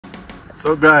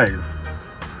So guys,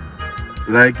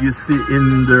 like you see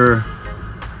in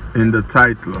the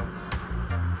title,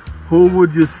 who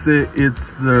would you say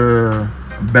it's the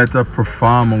better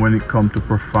performer when it comes to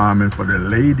performing for the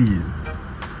ladies,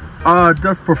 or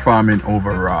just performing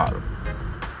overall?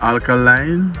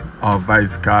 Alkaline or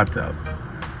vybz Kartel?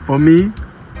 For me,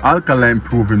 Alkaline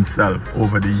proved himself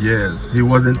over the years. He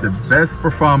wasn't the best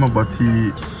performer, but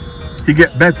he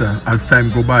get better as time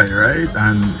go by, right?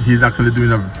 And he's actually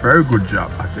doing a very good job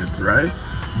at it, right?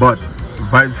 But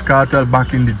vybz Kartel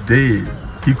back in the day,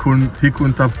 he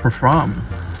couldn't have performed.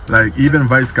 Like even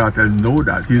vybz Kartel know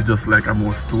that he's just like a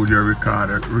more studio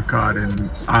recording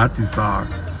artist or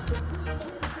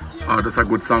just a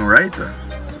good songwriter.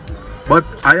 But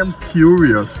I am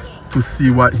curious to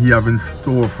see what he have in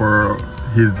store for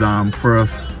his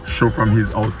first show from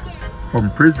his out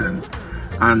from prison.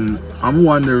 And I'm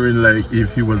wondering like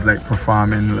if he was like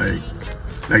performing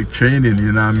like training,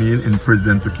 you know what I mean, in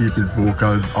prison to keep his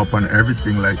vocals up and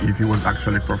everything, like if he was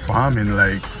actually performing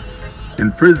like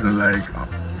in prison, like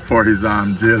for his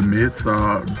jail mates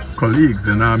or colleagues,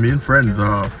 you know what I mean, friends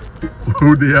or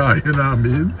who they are, you know what I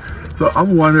mean. So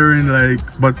I'm wondering like,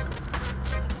 but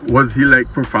was he like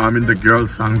performing the girl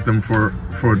songs them for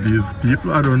these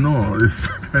people? I don't know. It's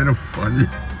kind of funny.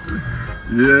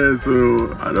 Yeah,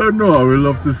 so I don't know. I would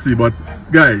love to see. But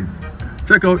guys,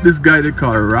 check out this guy they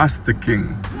call Rasta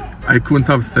King. I couldn't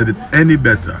have said it any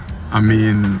better. I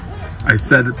mean, I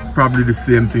said probably the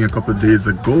same thing a couple of days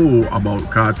ago about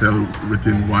Kartel.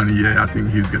 Within 1 year, I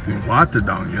think he's getting watered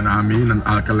down, you know what I mean? And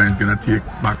Alkaline's gonna take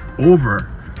back over,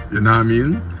 you know what I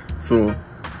mean? So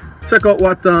check out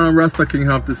what Rasta King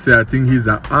have to say. I think he's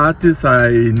an artist. I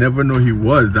never know he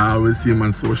was. I always see him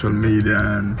on social media,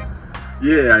 and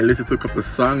yeah, I listened to a couple of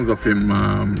songs of him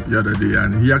the other day,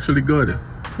 and he actually good.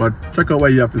 But check out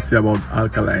what you have to say about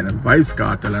Alkaline and vybz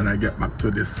Kartel, and I get back to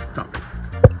this topic.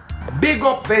 Big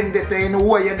up Vendetta in the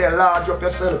way you dey large up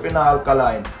yourself in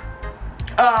Alkaline.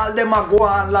 All them a go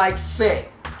on like say,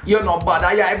 you know bad,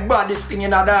 I have baddest thing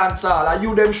in a dance hall, and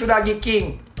you them shoulda get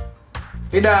king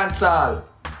for dance hall.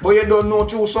 But you don't know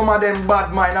too, some of them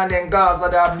bad mind and them Gaza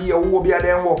that be a wobia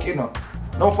them walk, you know.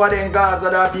 None for them Gaza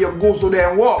that be a gozo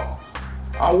them walk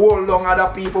and hold on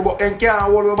other people, but they can't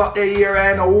hold about the ear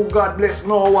and who God bless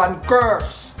no one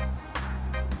curse.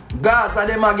 Gaza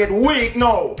them a get weak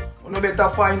now. You better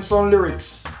find some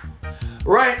lyrics.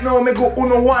 Right now me go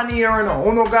uno 1 year now.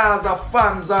 Uno Gaza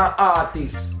fans and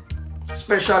artists,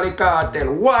 especially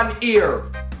Kartel. 1 year.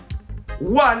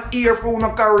 1 year for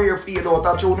uno career fade out.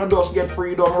 That you just get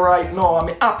freedom right now.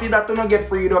 I'm happy that you don't get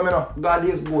freedom, you know. God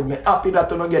is good. I'm happy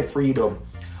that you don't get freedom.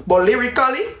 But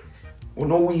lyrically,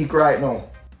 uno weak right now.